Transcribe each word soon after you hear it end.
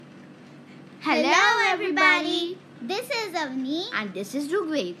Hello everybody. This is Avni And this is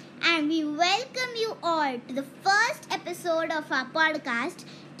Rugved. and we welcome you all to the first episode of our podcast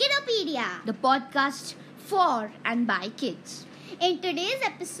Kidopedia. The podcast for and by kids. In today's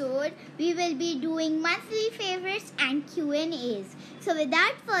episode, we will be doing monthly favorites and Q&As. So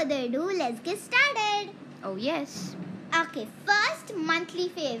without further ado, let's get started. Oh yes. Okay, first monthly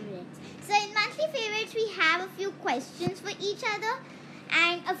favorites. So in monthly favorites, we have a few questions for each other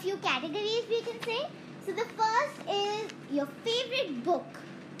and a few categories we can say. So the first is your favorite book.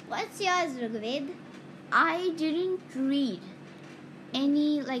 What's yours, Rugved? I didn't read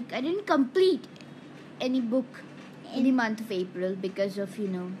any I didn't complete any book in the month of April because of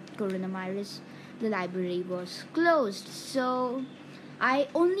coronavirus. The library was closed. So I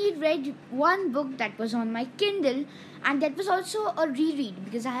only read one book that was on my Kindle, and that was also a reread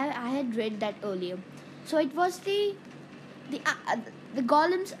because I had read that earlier. So it was the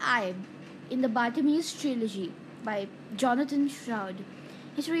Golem's Eye in the Bartimaeus trilogy by Jonathan Stroud.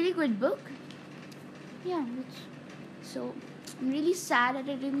 It's a really good book. Yeah, so I'm really sad that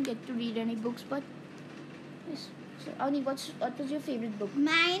I didn't get to read any books, but yes. So Avni, what was your favorite book?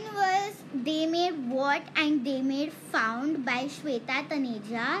 Mine was They Made What and They Made Found by Shweta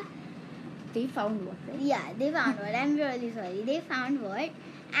Taneja. They found what, right? Yeah, they found what. I'm really sorry. They found what.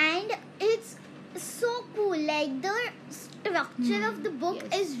 And it's so cool. Like the structure of the book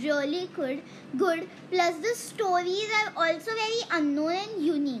Yes. is really good. Plus the stories are also very unknown and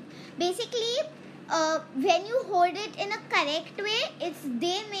unique. Basically, when you hold it in a correct way, it's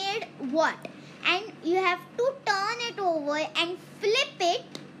they made what. And you have to turn it over and flip it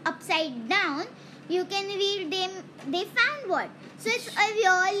upside down. You can read them. They found what. So it's a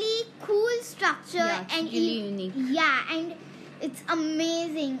really cool structure Yeah, it's and really unique. Yeah, and it's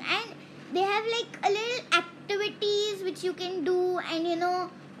amazing. And they have like a little activities which you can do, and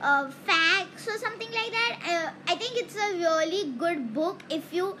facts or something like that. I think it's a really good book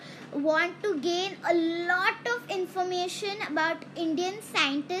if you want to gain a lot of information about Indian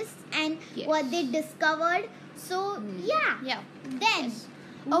scientists and Yes. what they discovered. So Yeah. then Yes.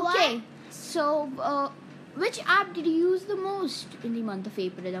 what- Okay. So, which app did you use the most in the month of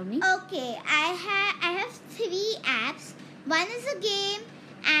April, Avni? Okay, I have 3 apps. One is a game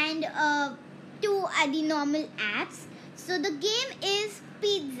and 2 are the normal apps. So the game is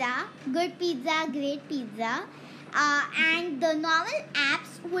Pizza, Good Pizza, Great Pizza. And the normal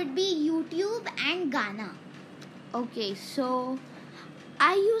apps would be YouTube and Ghana. Okay, so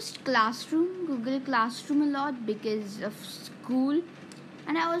I used Classroom, Google Classroom a lot because of school,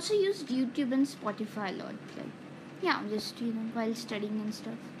 and I also used YouTube and Spotify a lot. Just while studying and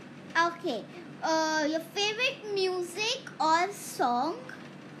stuff. Okay, your favorite music or song?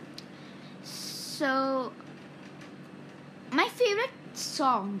 So my favorite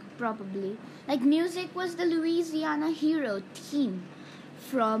song probably music was the Louisiana Hero theme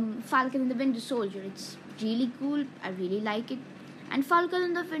from Falcon and the Winter Soldier. It's really cool. I really like it. And Falcon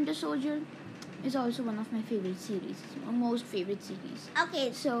and the Winter Soldier is also one of my favorite series. My most favorite series.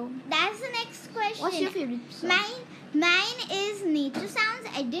 Okay, So that's the next question. what's your favorite song? Mine is Nature Sounds.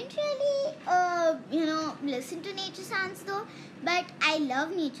 I didn't really, listen to Nature Sounds though, but I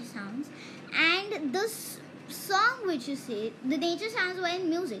love Nature Sounds. And the song which you say, the Nature Sounds were in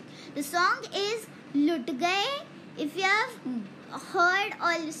music. The song is Lut Gaye. If you have heard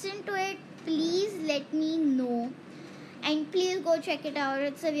or listened to it, please let me know. And please go check it out.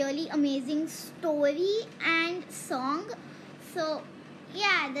 It's a really amazing story and song. So,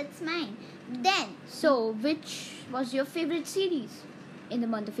 yeah, that's mine. Then, So which was your favorite series in the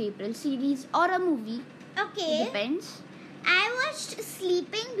month of April? Series or a movie? okay, It depends. I watched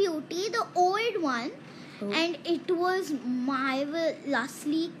Sleeping Beauty, the old one, Oh. and it was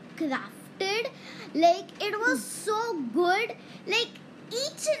marvelously crafted. Like, it was so good. Like,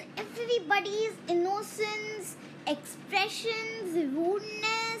 each and everybody's innocence, expressions,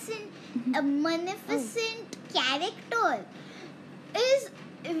 rudeness, and a magnificent character is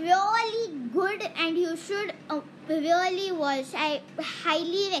really good, and you should really watch. I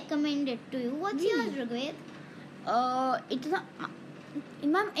highly recommend it to you. What's yours, Rugved? It's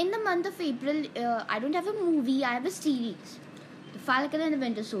not in the month of April. I don't have a movie. I have a series, The Falcon and the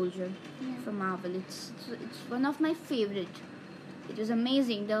Winter Soldier from Marvel. It's one of my favorite. It was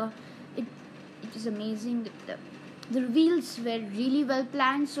amazing. It was amazing. The reveals were really well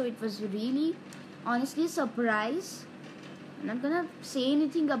planned. So it was really, honestly, a surprise. I'm not gonna say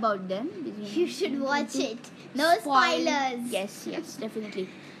anything about them. Because, You should watch it. No spoilers. Yes, definitely.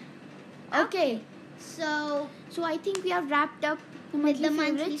 Okay. So, So I think we have wrapped up the with monthly the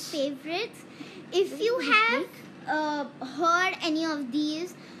monthly favorites. favorites, if you This have week. heard any of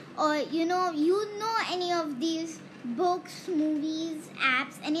these, or you know any of these books, movies,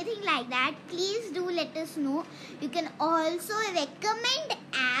 apps, anything like that, please do let us know. You can also recommend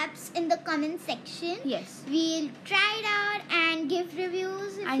apps in the comment section. Yes. We'll try it out and give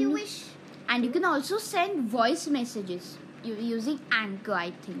reviews if you wish. And you can also send voice messages using Anchor,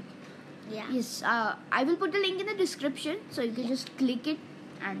 I think. Yeah. Yes, I will put a link in the description, so you can just click it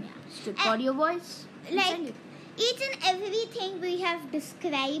and record your voice. And Like send it. each and everything we have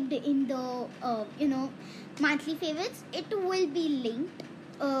described in the monthly favorites, it will be linked.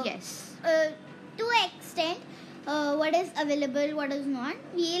 Yes. To an extent, what is available, what is not.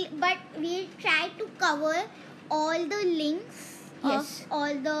 We'll try to cover all the links Yes. of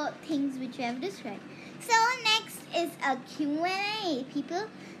all the things which we have described. So next is a Q&A, people.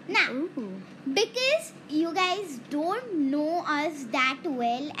 Now, Ooh. because you guys don't know us that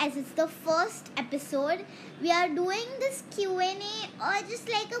well, as it's the first episode, we are doing this Q&A or just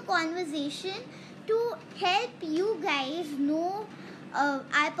like a conversation to help you guys know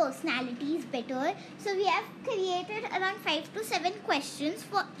our personalities better. So we have created around 5 to 7 questions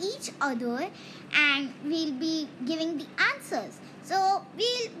for each other, and we'll be giving the answers. So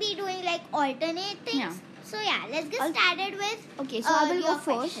we'll be doing like alternate things. Yeah. So yeah, let's get started with. Okay, so I will go your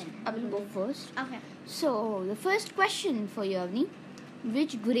first. question. I will go first. Okay. So, the first question for you, Avni.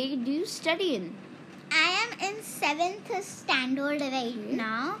 Which grade do you study in? I am in 7th standard right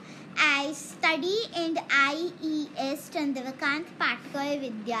now. I study in the IES Chandrakant Patkar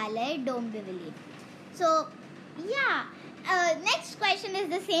Vidyalaya, Dombivli. So, yeah. Next question is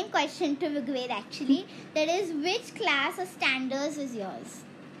the same question to Vigved actually. That is, which class or standards is yours?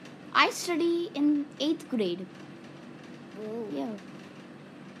 I study in 8th grade. Oh. Yeah.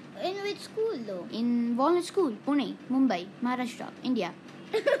 In which school though? In Walnut School, Pune, Mumbai, Maharashtra, India.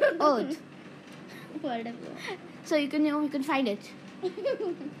 Earth. Whatever. So you can find it.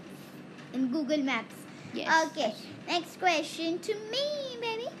 In Google Maps. Yes. Okay. Next question to me,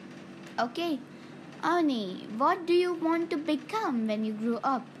 baby. Okay. Avni, what do you want to become when you grow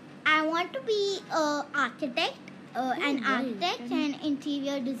up? I want to be an architect, an great. architect and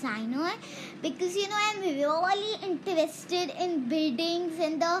interior designer, because I'm really interested in buildings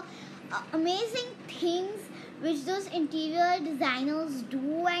and the amazing things which those interior designers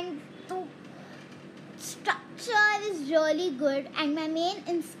do, and the structure is really good. And my main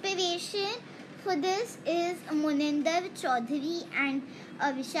inspiration for this is Muninder Chaudhary and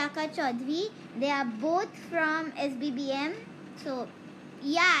Vishaka Chaudhary. They are both from SBBM. So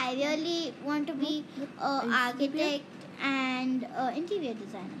yeah, I really want to be an architect and interior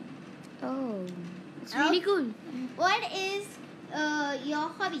designer. Oh, it's really cool. What is your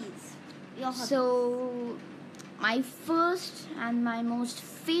hobbies? So, my first and my most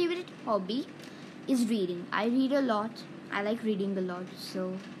favorite hobby is reading. I read a lot. I like reading a lot.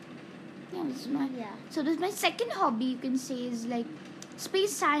 So, yeah, this is my. Yeah. So, this is my second hobby. You can say is like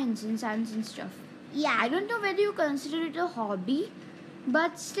space science and stuff. Yeah. I don't know whether you consider it a hobby,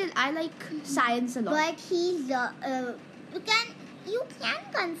 but still, I like science a lot. But you can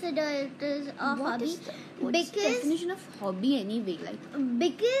consider it as a What hobby is what's the because definition of hobby anyway?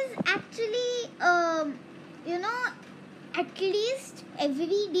 because actually at least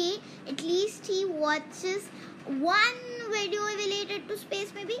every day at least he watches one video related to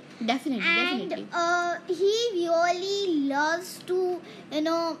space maybe, Definitely. and he really loves to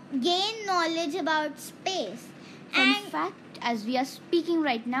gain knowledge about space. In fact, as we are speaking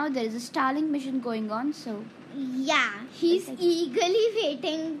right now, there is a Starlink mission going on. So, Yeah, he's It's like- eagerly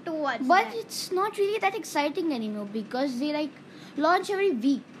waiting to watch but that. it's not really that exciting anymore because they like launch every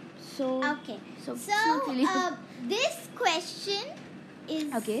week. So, Okay. So, So, it's not really. this question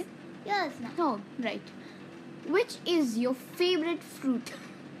is Okay. yours now. Oh, right. Which is your favorite fruit?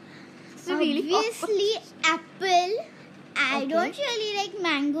 So really Obviously, apple. I Okay. don't really like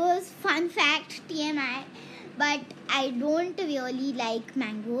mangoes. Fun fact, TMI. But I don't really like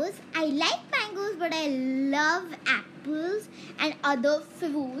mangoes. I like mangoes, but I love apples and other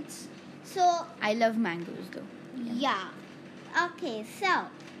fruits. So, I love mangoes though. yeah. Okay, so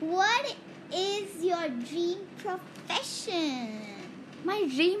what is your dream profession? My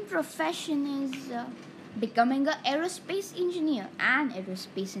dream profession is becoming an aerospace engineer,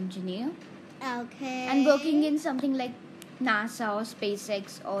 Okay. and working in something like NASA or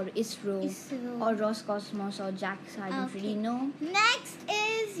SpaceX or ISRO or Roscosmos or JAXA. I don't really know. Next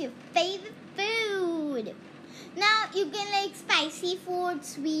is your favorite food. Now you can like spicy food,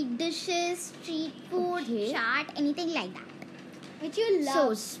 sweet dishes, street food, Okay. chaat, anything like that. Which you So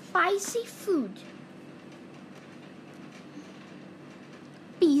love. spicy food.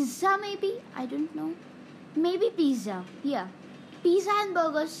 Pizza maybe? I don't know. Maybe pizza. Yeah. pizza and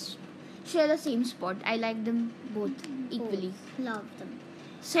burgers share the same spot. I like them both equally. Both. Love them.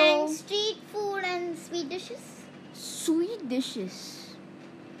 So, And street food and sweet dishes? sweet dishes.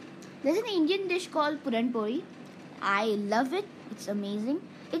 There's an Indian dish called Puran Puri. I love it. It's amazing.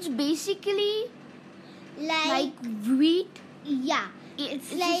 It's basically like wheat. Yeah.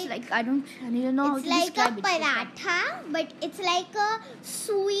 It's like- just like I don't know how It's to like a describe it. paratha, but it's like a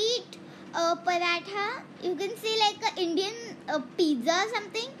sweet paratha. You can say like a Indian pizza or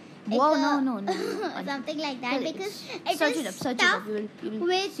something. Like Whoa, a- no. something like that, Well, because it's- it search is it up. Search it stuffed up. You will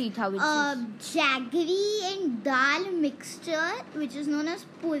with see how it is. jaggery and dal mixture, which is known as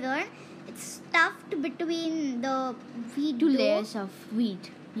puran. It's stuffed between the wheat Two dough layers of wheat.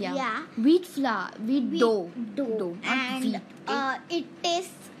 Yeah. Wheat flour, wheat dough, not and wheat. it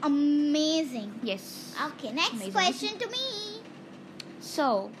tastes amazing. Yes. Okay, next Amazing. question to me.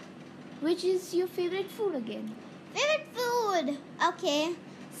 So, which is your favorite food again? Favorite food? Okay,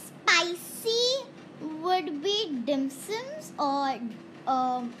 spicy would be dim sums or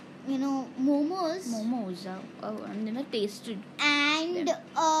momos. Momos. I've never tasted. And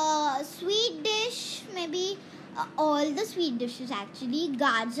sweet dish, maybe all the sweet dishes actually.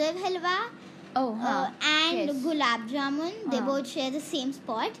 Gajar halwa Oh, and yes. gulab jamun. They Huh. both share the same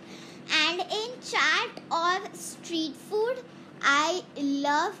spot. And in chaat or street food, I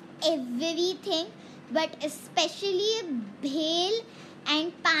love everything, but especially bhel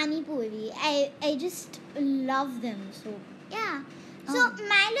and pani puri. I just love them. So yeah. So Oh.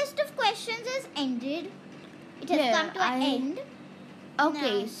 my list of questions is ended. It has Yeah, come to an end.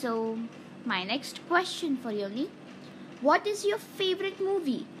 Okay, No. so my next question for you, Lee. What is your favorite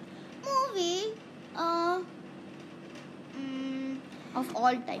movie Movie. of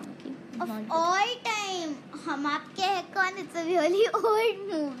all time? Okay. Of Not- all time, Hum Aapke Hai Kaun, it's a really old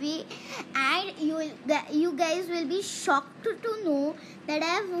movie, and you guys will be shocked to know that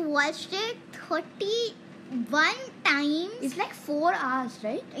I have watched it 31 times. It's like 4 hours,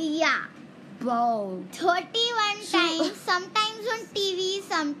 right? Yeah, Wow. 31 So- times. Sometimes on TV,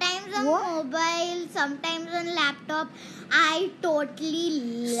 sometimes on What? mobile, sometimes on laptop. I totally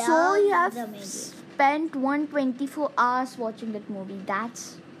love So you have the movie. spent 124 hours watching that movie.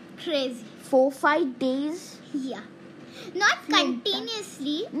 That's Crazy. 4-5 days. Yeah. Not Long time.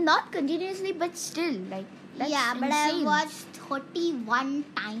 continuously. Not continuously, but still, like that's Yeah, but I insane. watched 31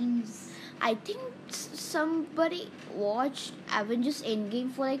 times. I think somebody watched Avengers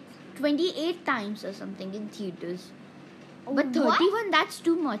Endgame for like 28 times or something in theaters. But 31, What? that's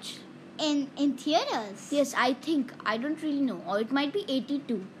too much. In theaters? Yes, I think. I don't really know. Or it might be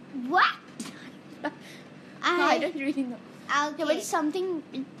 82. What? I don't really know. Okay. Yeah, but it's something,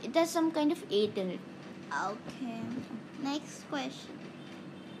 it has some kind of 8 in it. Okay. Next question.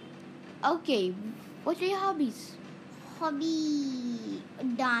 Okay, what are your hobbies? Hobby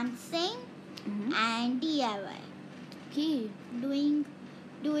dancing Mm-hmm. and DIY. Okay,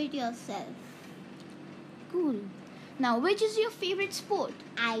 Do it yourself. cool. Now, which is your favorite sport?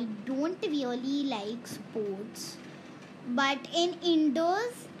 I don't really like sports. But in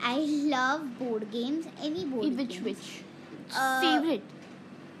indoors, I love board games. Any board Which? games. Uh, Favorite?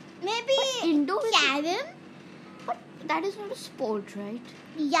 Maybe indoor is- carom. But that is not a sport, right?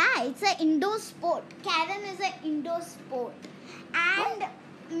 Yeah, it's an indoor sport. Carom is an indoor sport. And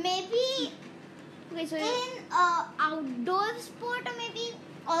maybe Okay, so in outdoor sport or maybe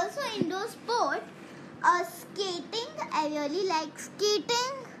also indoor sport, skating. I really like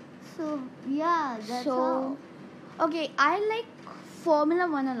skating. So yeah, that's So, okay, I like Formula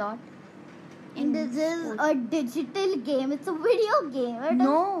One a lot. And this is sport. a digital game. It's a video game. It is-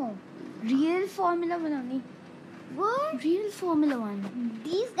 No, real Formula One only. What? Real Formula One.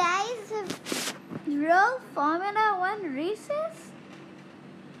 These guys have real Formula One races?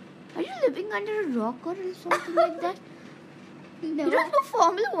 Are you living under a rock or something like that? No. You don't know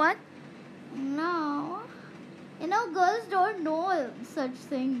Formula One? No. Girls don't know such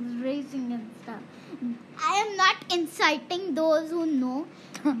things, racing and stuff. I am not inciting those who know,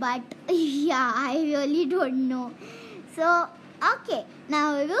 but yeah, I really don't know. So, okay.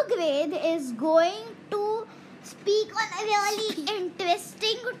 Now, Rigveda is going to speak on a really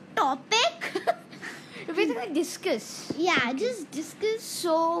interesting topic. We're gonna discuss. Yeah, just discuss.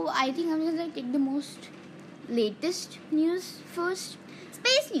 So I think I'm gonna take the most latest news first.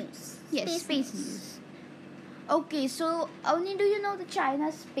 Space news. Yes, space news. Okay, so Avni, do you know the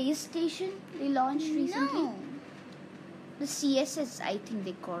China space station they launched recently? No. The CSS, I think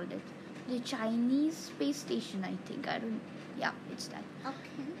they called it. The Chinese space station, I think. Yeah, it's that.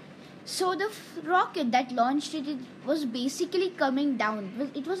 Okay. So the rocket that launched it was basically coming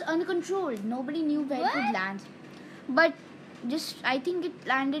down. It was uncontrolled. Nobody knew where it What? would land. But I think it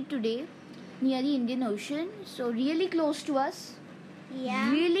landed today near the Indian Ocean, so really close to us.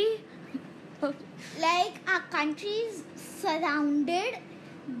 Yeah. Really? Like our country is surrounded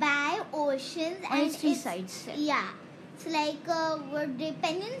by oceans On and its three it's, sides. yeah, it's like the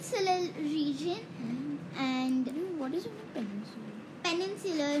peninsular region, and What is a peninsula?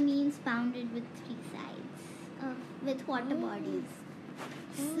 peninsular means bounded with three sides with water bodies.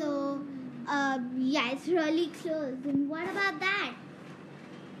 So yeah, it's really close. And what about that?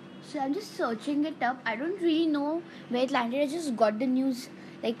 So I'm just searching it up. I don't really know where it landed. I just got the news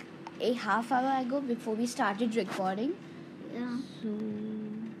like a half hour ago before we started recording. Yeah. So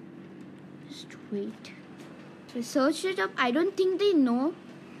just wait. So I searched it up. I don't think they know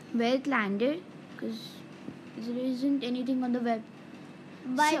where it landed because there isn't anything on the web.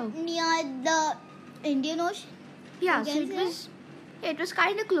 But So- near the Indian Ocean. Yeah, You so can it say? was. Yeah, it was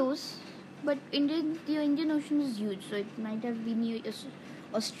kind of close, but the Indian Ocean is huge, so it might have been near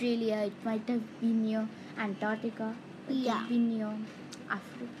Australia. It might have been near Antarctica. It Yeah. have been near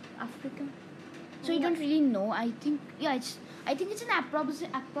Africa. So you Yeah. don't really know. I think it's an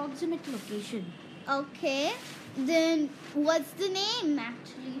approximate location Okay. Then what's the name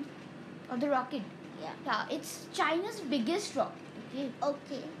actually? of the rocket. Yeah. Yeah, it's China's biggest rocket. Okay,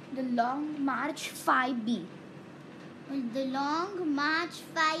 Okay. the Long March 5B. The Long March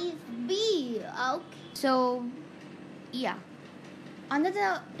 5B. Okay. So, yeah.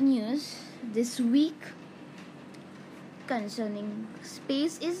 Another news this week concerning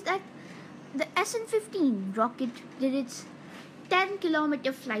space is that the SN-15 rocket did its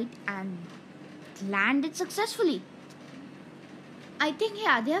 10-kilometer flight and landed successfully. I think,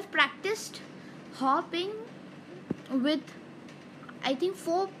 yeah, they have practiced hopping with, I think,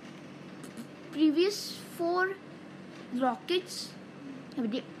 previous four rockets.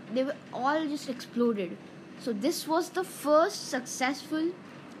 They were all just exploded. So this was the first successful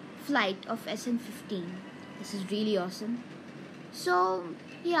flight of SN-15. This is really awesome. So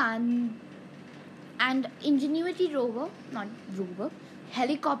yeah, and Ingenuity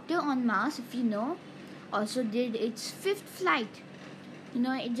helicopter on Mars, if you know, also did its fifth flight.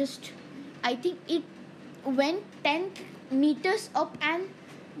 I think it went 10 meters up and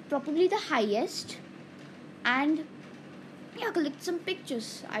probably the highest, and yeah, collect some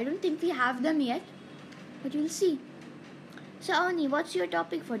pictures. I don't think we have them yet, but we'll see. So Avani, what's your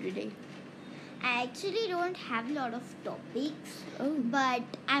topic for today? I actually don't have a lot of topics, Oh, but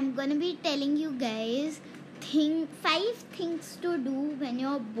I'm gonna be telling you guys 5 things to do when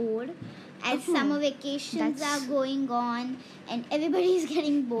you're bored, as Oh, summer vacations that's- are going on and everybody's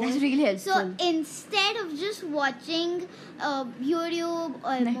getting bored. that's really helpful. So instead of just watching YouTube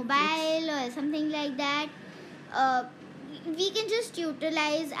or Netflix. mobile or something like that, we can just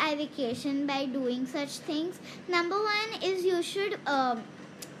utilize our vacation by doing such things. Number one is you should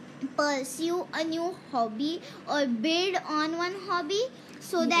pursue a new hobby or build on one hobby,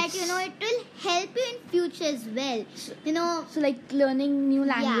 so that Yes. it will help you in future as well. So like learning new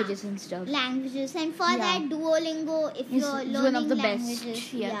languages and stuff. Languages, and for Yeah. that Duolingo, if Is- you're is learning one of the languages,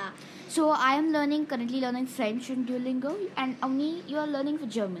 best. Yeah. So I am currently learning French in Duolingo, and Avni, you are learning for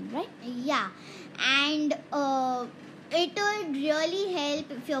German, right? Yeah, and it would really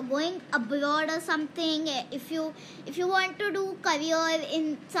help if you're going abroad or something. If you want to do career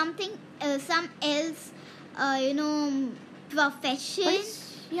in something some else, profession.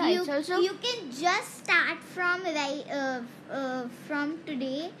 But it's also You can just start from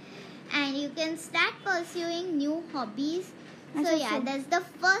today, and you can start pursuing new hobbies. That's So yeah, also- that's the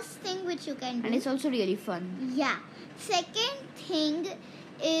first thing which you can do. and it's also really fun. Yeah. Second thing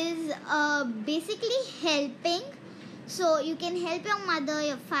is basically helping. So you can help your mother,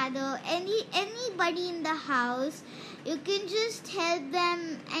 your father, anybody in the house. You can just help them,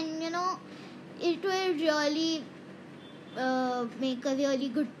 and it will really make a really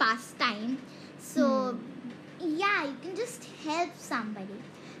good pastime. So yeah, you can just help somebody.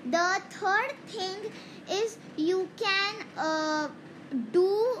 The third thing is you can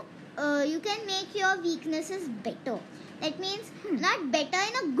you can make your weaknesses better. That means not better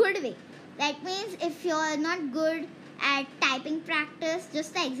in a good way. That means if you're not good at typing practice,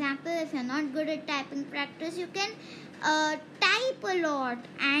 just the example, if you're not good at typing practice, you can type a lot,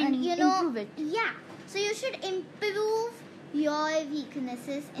 and improve it. Yeah, so you should improve your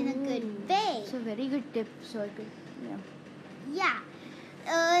weaknesses in a good Ooh, way. It's a very good tip. So yeah. Yeah.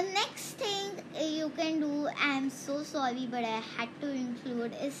 Next thing you can do, I'm so sorry, but I had to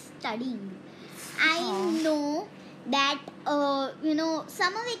include, is studying. I Aw. know that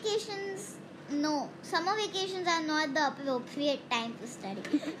summer vacations are not the appropriate time to study.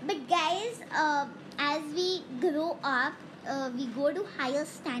 But guys, as we grow up, we go to higher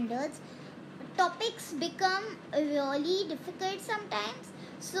standards, topics become really difficult sometimes.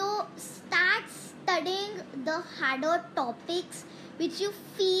 So start studying the harder topics which you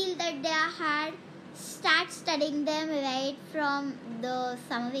feel that they are hard. Start studying them right from the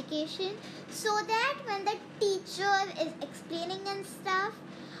summer vacation, so that when the teacher is explaining and stuff,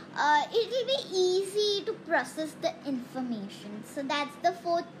 it will be easy to process the information. So that's the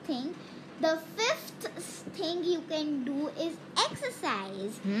fourth thing. The fifth thing you can do is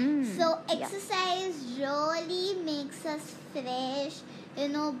exercise. So exercise really makes us fresh,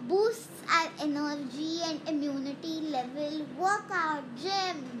 boosts our energy and immunity level. Workout,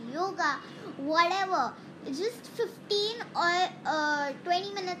 gym, yoga, whatever. Just 15 or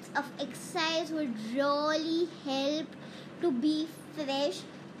 20 minutes of exercise would really help to be fresh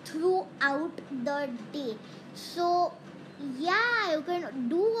throughout the day. So yeah, you can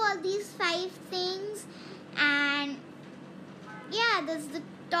do all these 5 things, and yeah, that's the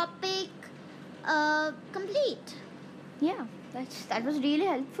topic complete. Yeah, that was really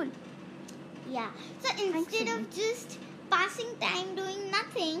helpful. Yeah, so instead of just passing time doing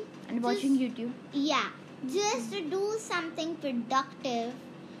nothing And watching YouTube. Yeah, just do something productive.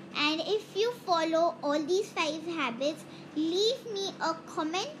 And if you follow all these 5 habits, leave me a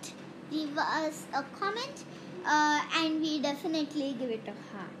comment. Leave us a comment, and we definitely give it a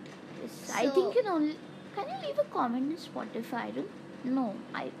heart. Yes, I think can you leave a comment on Spotify? I don't.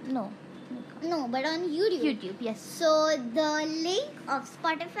 No. No, but on YouTube. YouTube, yes. So the link of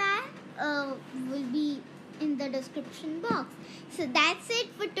Spotify will be in the description box. So that's it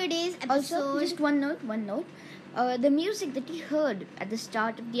for today's episode. Also, just one note. The music that you heard at the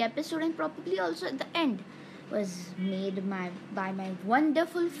start of the episode and probably also at the end was made by my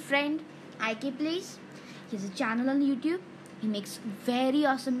wonderful friend IK Plays. He has a channel on YouTube. He makes very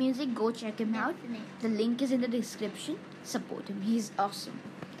awesome music. Go check him out. The link is in the description. Support him. He's awesome.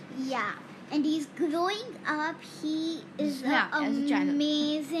 Yeah, and he's growing up. He is as a channel.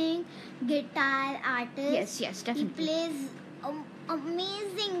 Amazing guitar artist. Yes, He definitely. plays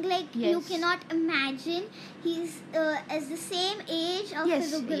amazing, like Yes. you cannot imagine. He's as the same age of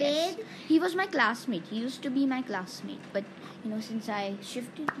his grade. Yes. He was my classmate. He used to be my classmate, but since I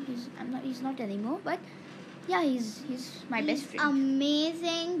shifted, he's not anymore. But yeah, he's my best friend.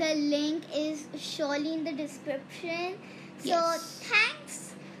 Amazing. The link is surely in the description. So Yes. thanks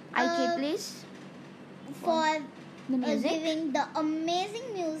IK Plays for the music. giving the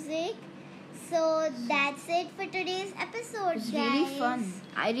amazing music. So that's it for today's episode, It was guys. really fun.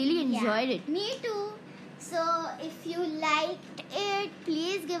 I really enjoyed it. Me too. So if you liked it,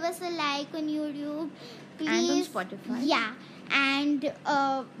 please give us a like on YouTube. Please. And on Spotify. Yeah. And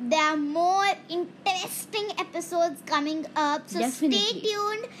there are more interesting episodes coming up. So Definitely. stay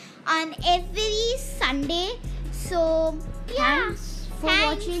tuned on every Sunday. So yeah. Thanks for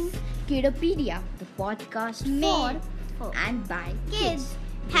watching Kidopedia, the podcast Made for for and by kids.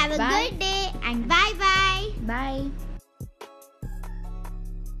 Have a Bye. good day and bye bye. Bye.